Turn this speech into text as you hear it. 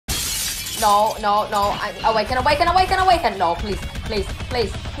No, no, no. Awaken, awaken, awaken, awaken. No, please, please,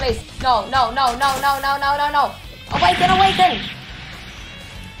 please, please. No, no, no, no, no, no, no, no, no. Awaken, awaken.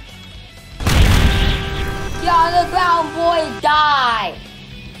 You're on the ground, boy. Die.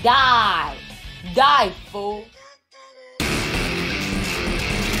 Die. Die, fool.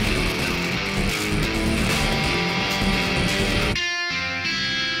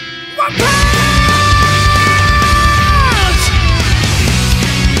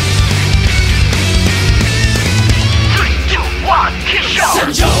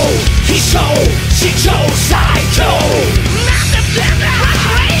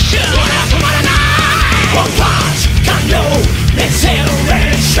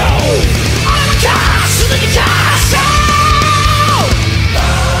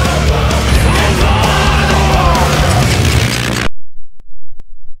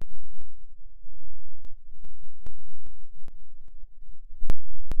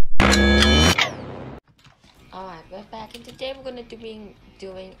 Alright, we're back, and today we're gonna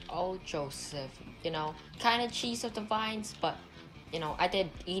doing old Joseph. You know, kind of cheese of the vines, but you know, I did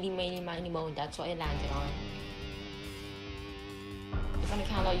eating many mo, and that's what I landed on. You're gonna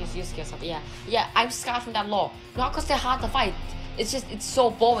kind of use skills up. Yeah, I'm scarred from that law. Not because they're hard to fight. It's just it's so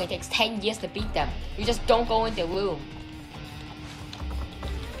boring. It takes 10 years to beat them. You just don't go in the room.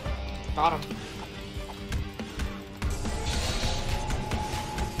 Got him.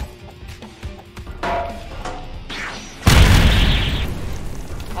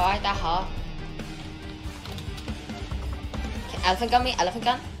 Alright, that hurt. Can elephant gun me? Elephant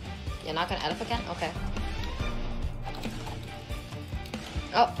gun? You're not gonna elephant gun? Okay.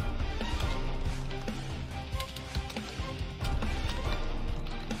 Oh.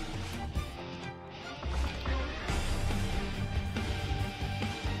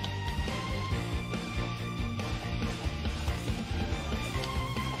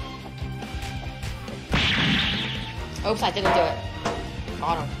 Oops, I didn't do it.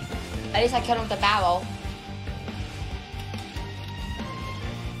 Got him. At least I killed him with the barrel.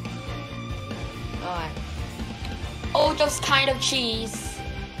 Alright. Oh, just kind of cheese.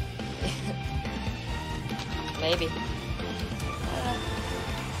 Maybe.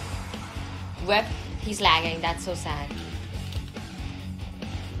 Rip. He's lagging. That's so sad.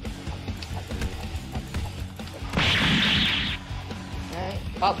 Alright.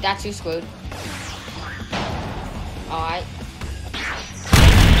 Oh, that's you screwed. Alright.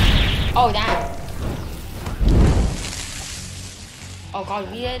 Oh, damn. Oh, God,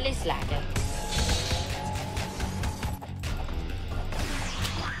 really slacking.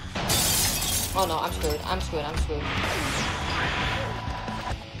 Oh, no, I'm screwed. I'm screwed. I'm screwed.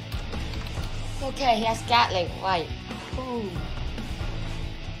 Okay, he has Gatling. Right. Ooh.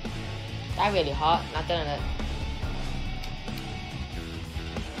 That really hot. Not doing it.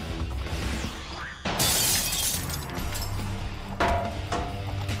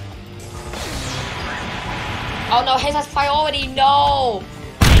 Oh no, his has priority, no!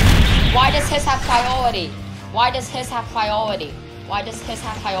 Why does his have priority? Why does his have priority? Why does his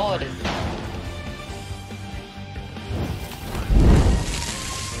have priority?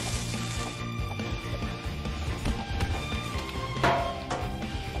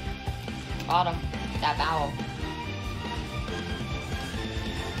 Got him. That barrel.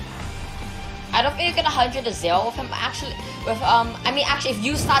 I don't think you're gonna 100-0 with him, actually. Actually, if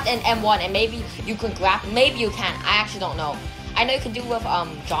you start in M1 and maybe you can grab, maybe you can. I actually don't know. I know you can do with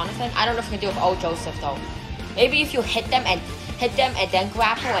Jonathan. I don't know if you can do with old Joseph though. Maybe if you hit them and then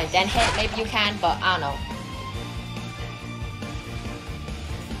grapple and then hit, maybe you can. But I don't know.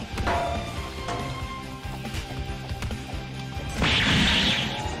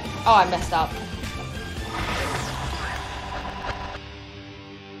 Oh, I messed up.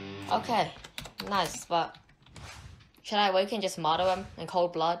 Okay, nice, but should I awaken just murder him in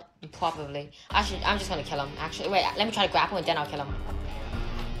cold blood? Probably. Actually, I'm just gonna kill him. Actually, wait, let me try to grapple and then I'll kill him.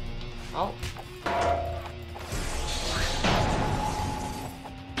 Oh.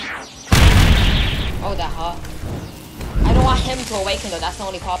 Oh, that hurt. I don't want him to awaken though, that's the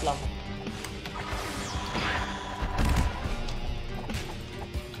only problem.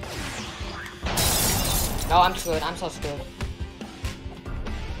 No, I'm screwed. I'm so screwed.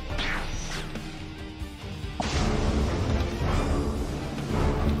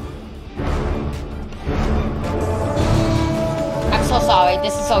 I'm so sorry.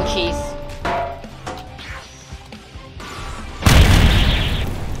 This is so cheese.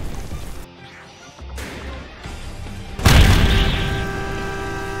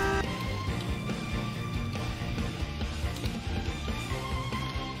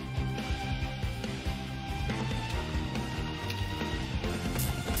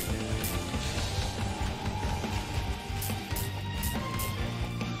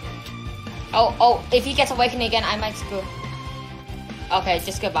 Oh, if he gets awakened again, I might screw. Okay,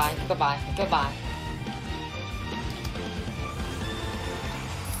 just goodbye.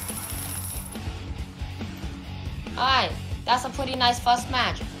 Alright, that's a pretty nice first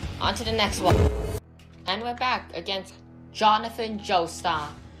match. On to the next one. And we're back against Jonathan Joestar.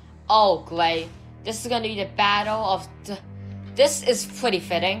 Oh, great. This is gonna be the battle of This is pretty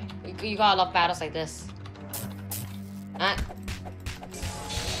fitting. You gotta love battles like this.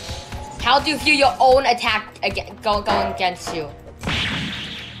 How do you feel your own attack going against you?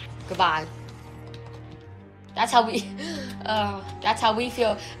 Goodbye. That's how we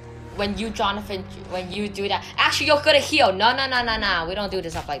feel when you, Jonathan, when you do that. Actually, you're gonna heal. No. We don't do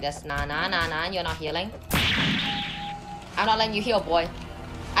this stuff like this. Nah. You're not healing. I'm not letting you heal, boy.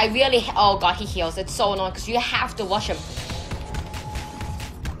 I really... Oh, God, he heals. It's so annoying because you have to rush him.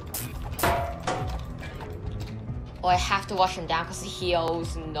 Oh, I have to rush him down because he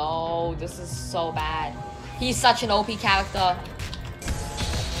heals. No, this is so bad. He's such an OP character.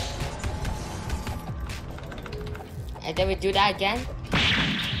 And then we do that again.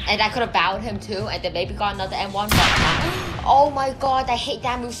 And I could have bowed him too. And then maybe got another M1. But, oh my God, I hate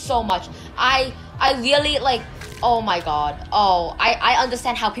that move so much. I really like... Oh my God. Oh, I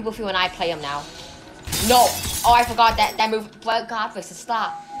understand how people feel when I play him now. No. Oh, I forgot that move. God, fix it.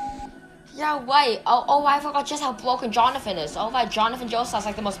 Stop. Yeah, wait. Oh, I forgot just how broken Jonathan is. Oh, my Jonathan Joestar is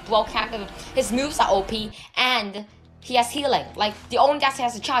like the most broke character. His moves are OP, and he has healing. Like, the only guy he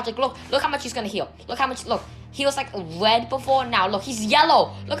has to charge. Like, look how much he's gonna heal. Look how much, look. He was like red before, now look, he's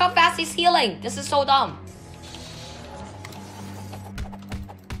yellow. Look how fast he's healing. This is so dumb.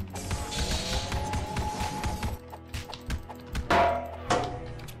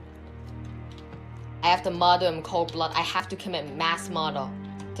 I have to murder him cold blood. I have to commit mass murder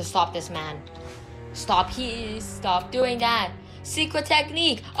to stop this man. Stop doing that. Secret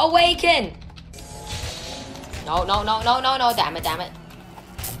technique. Awaken. No. Damn it.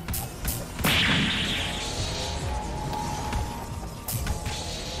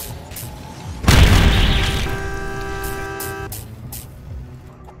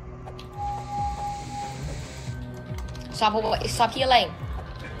 Stop healing.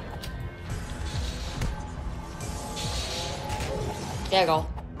 There you go.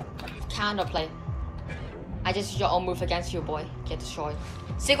 Counterplay. I just used your own move against you, boy. Get destroyed.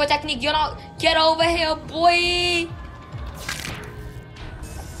 Secret technique, you're not... Get over here, boy!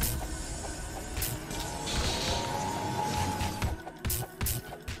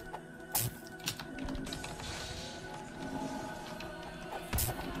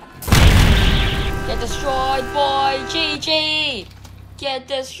 Get destroyed, boy! GG! Get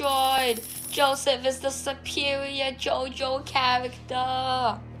destroyed! Joseph is the superior JoJo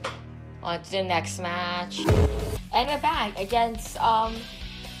character. On to the next match. And we're back against, oh,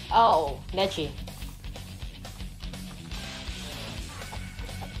 Neji.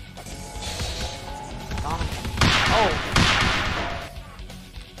 Oh.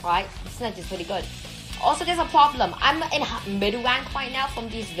 Alright, this Neji's pretty good. Also, there's a problem. I'm in mid-rank right now from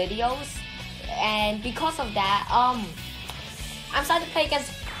these videos. And because of that, I'm starting to play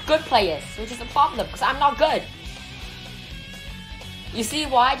against good players, which is a problem because I'm not good. You see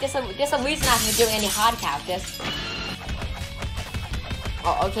why? There's a reason I haven't been doing any hard characters.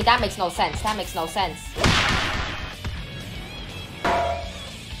 Oh, okay, that makes no sense.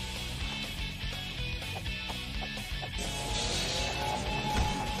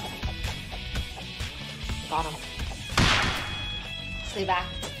 Got him. Stay back.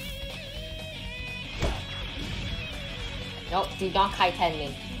 Nope, do not kite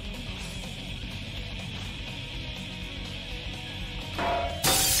me.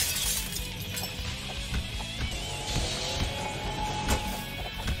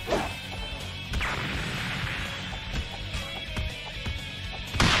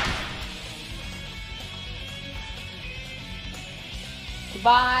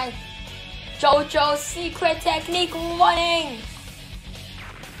 Goodbye. JoJo's secret technique running.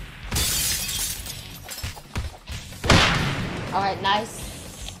 Alright, nice.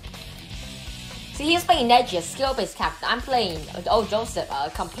 See, he's playing Neji, a skill-based character. I'm playing, Joseph, a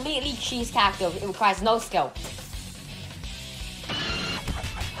completely cheese character. It requires no skill.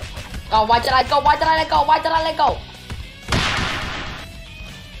 Oh, why did I go? Why did I let go?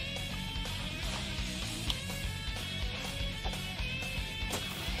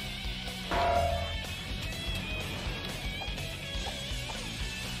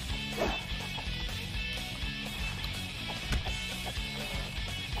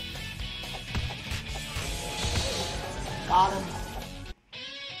 Got him.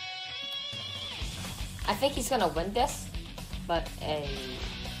 I think he's gonna win this, but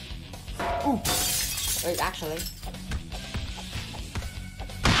Ooh. Wait, actually.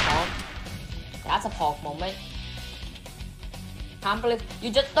 Pog. That's a Pog moment. Can't believe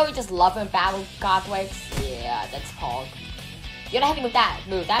you just love when battle God waits. Yeah, that's Pog. You're not hitting with that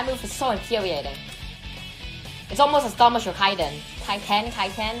move. That move is so infuriating. It's almost as dumb as your Kaiten.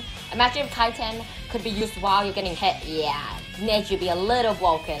 Kaiten. Imagine if Kaiten could be used while you're getting hit. Yeah, nature be a little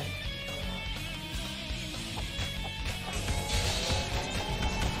broken.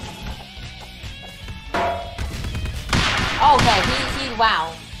 Okay, he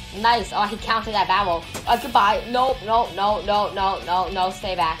wow. Nice. Oh, he countered that barrel. Goodbye. Nope, no,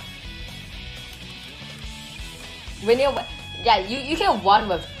 stay back. We need, yeah, you can one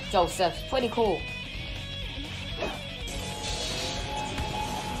with Joseph. Pretty cool.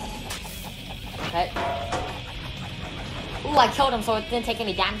 Okay. Ooh, I killed him so it didn't take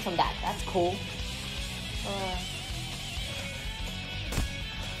any damage from that. That's cool.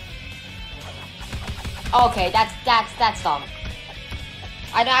 Okay, that's dumb.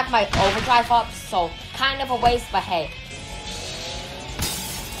 I don't have my overdrive up, so kind of a waste, but hey.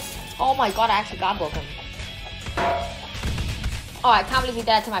 Oh my god, I actually got broken. Oh, I can't believe he did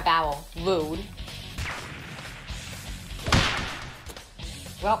that to my barrel. Rude.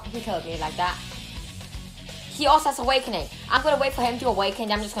 Well, he killed me like that. He also has Awakening. I'm gonna wait for him to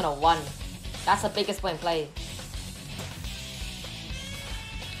awaken, I'm just gonna run. That's the biggest win play.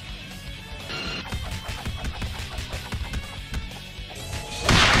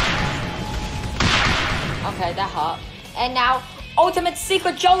 Okay, that hurt. And now, ultimate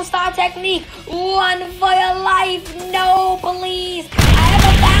secret Joestar technique. Run for your life. No, please. I have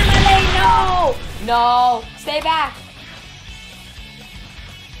a family. No. No. Stay back.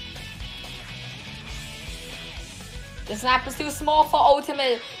 The snap is too small for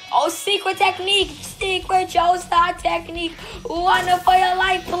ultimate. Oh, secret technique. Secret Joestar technique. Run for your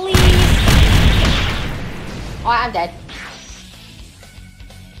life, please. Oh, I'm dead.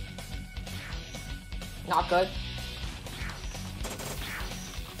 Not good.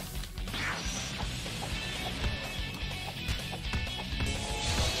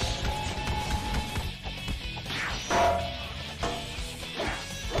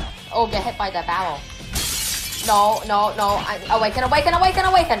 Oh, get hit by the barrel. No. Awaken.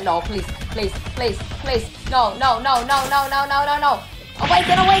 No, please. No.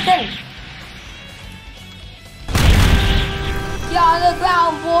 Awaken. You're on the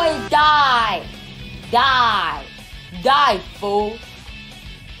ground, boy. Die. Die, fool.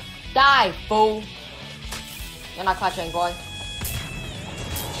 Die, fool. You're not clutching, boy.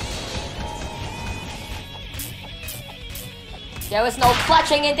 There is no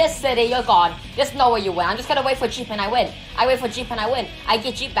clutching in this city. You're gone. There's no way you win. I'm just gonna wait for Jeep and I win. I wait for Jeep and I win. I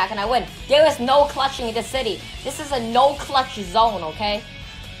get Jeep back and I win. There is no clutching in this city. This is a no clutch zone, okay?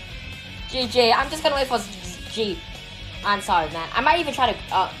 GG. I'm just gonna wait for Jeep. I'm sorry, man. I might even try to...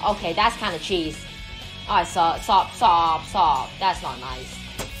 okay, that's kind of cheese. Alright, stop. That's not nice.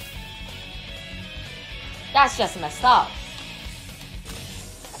 That's just messed up.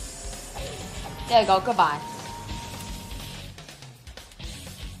 There you go, goodbye.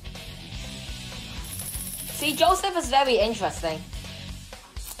 See, Joseph is very interesting.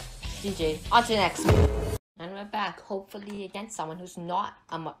 GG. On to the next. And we're back, hopefully against someone who's not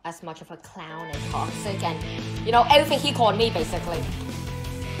as much of a clown and toxic and, you know, everything he called me, basically.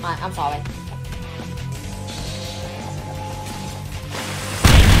 I'm sorry.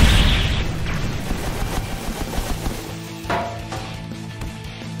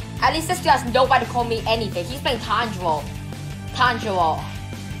 At least this guy has nobody to call me anything. He's playing Tanjiro.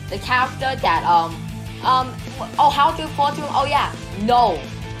 The character that, oh, how to report to him? Oh yeah, no.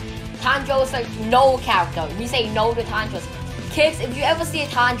 Tanjiro is like no character. We say no to Tanjiros. Kids, if you ever see a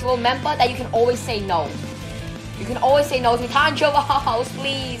Tanjiro, remember that you can always say no. You can always say no to Tanjiros,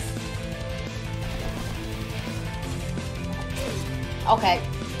 please. Okay.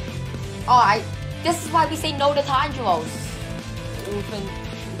 Alright. This is why we say no to Tanjiros.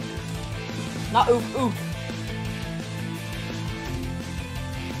 Not oof.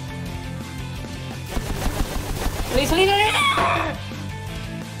 Please.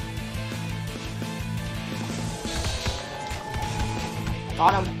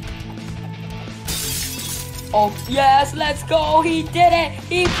 Got him. Oh, yes, let's go. He did it.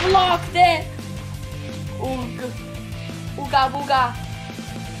 He blocked it. Ooga booga.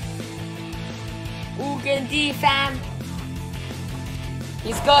 Oogan D fam.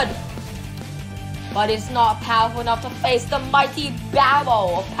 He's good. But it's not powerful enough to face the mighty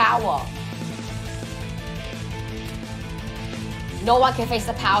barrel of power. No one can face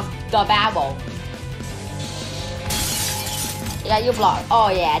the power of the barrel. Yeah, you block. Oh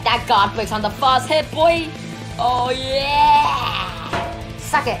yeah, that guard breaks on the first hit, boy. Oh yeah.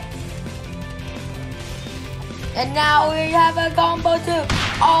 Suck it. And now we have a combo too.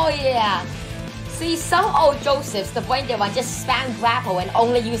 Oh yeah. See, some old Josephs, the brain dead one, just spam grapple and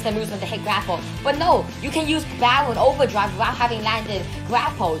only use the moves when they hit grapple. But no, you can use barrel and overdrive without having landed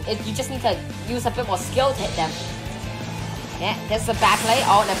grapple. You just need to use a bit more skill to hit them. Yeah, this is a bad play.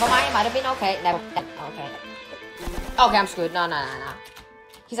 Oh, never mind. It might have been okay. Never. Okay. Okay, I'm screwed. No.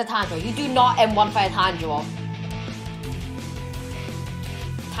 He's a Tanjiro. You do not M1 fight a Tanjiro.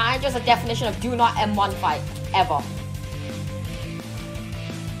 Tanjiro is the definition of do not M1 fight. Ever.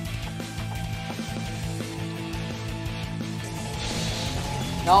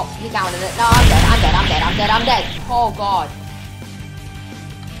 No, he counted it. No, I'm dead. Oh god.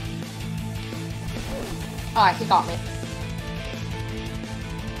 Alright, he got me.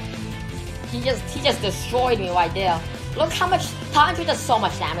 He just destroyed me right there. Look how much Tanjiro does so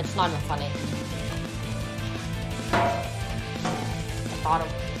much damage, it's not even funny. Got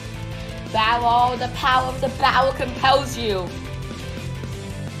him. Barrel, the power of the barrel compels you.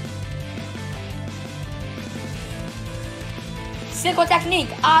 Single technique,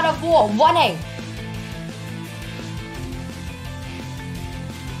 out of war, 1A.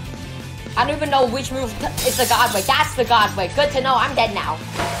 I don't even know which move is the guard way. That's the guard way. Good to know. I'm dead now.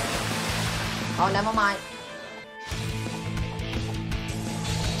 Oh, never mind.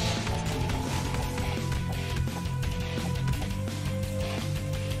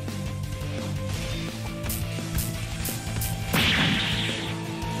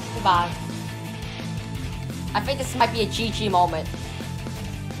 Goodbye. I think this might be a GG moment.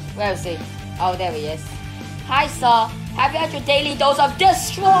 Where is he? Oh, there he is. Hi, sir. Have you had your daily dose of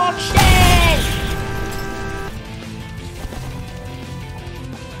destruction?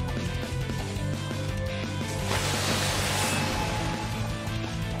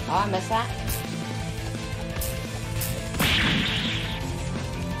 Oh, I missed that.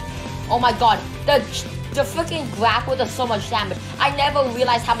 Oh my god. The freaking grapple does so much damage. I never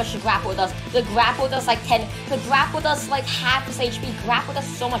realized how much the grapple does. The grapple does like 10. The grapple does like half his HP. Grapple does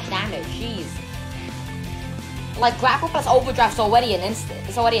so much damage. Jeez. Like grapple plus overdrive is already an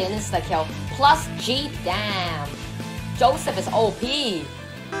insta kill. Plus G, damn. Joseph is OP.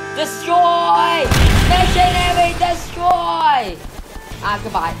 Destroy! Missionary destroy!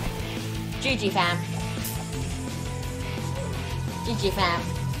 Goodbye. GG fam. GG fam.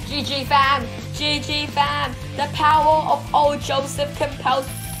 GG fam. GG fam. The power of old Joseph compels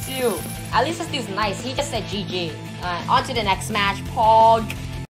you. At least this dude's nice. He just said GG. Alright, on to the next match. Pog.